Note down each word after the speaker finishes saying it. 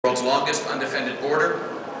world's longest undefended border.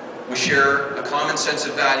 We share a common sense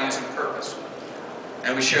of values and purpose.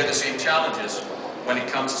 And we share the same challenges when it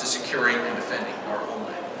comes to securing and defending our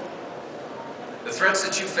homeland. The threats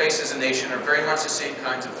that you face as a nation are very much the same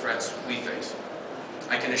kinds of threats we face.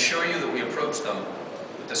 I can assure you that we approach them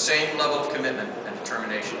with the same level of commitment and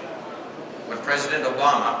determination. When President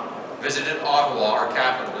Obama visited Ottawa, our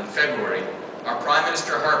capital, in February, our Prime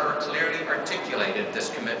Minister Harper clearly articulated this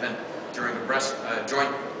commitment during a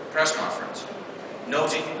joint press conference,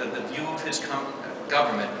 noting that the view of his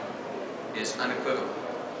government is unequivocal.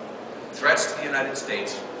 Threats to the United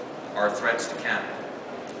States are threats to Canada.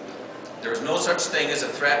 There is no such thing as a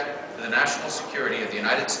threat to the national security of the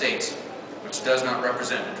United States which does not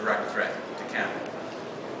represent a direct threat to Canada.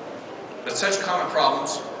 But such common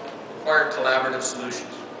problems require collaborative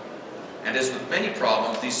solutions. And as with many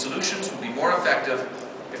problems, these solutions will be more effective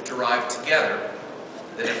if derived together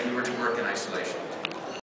than if we were to work in isolation.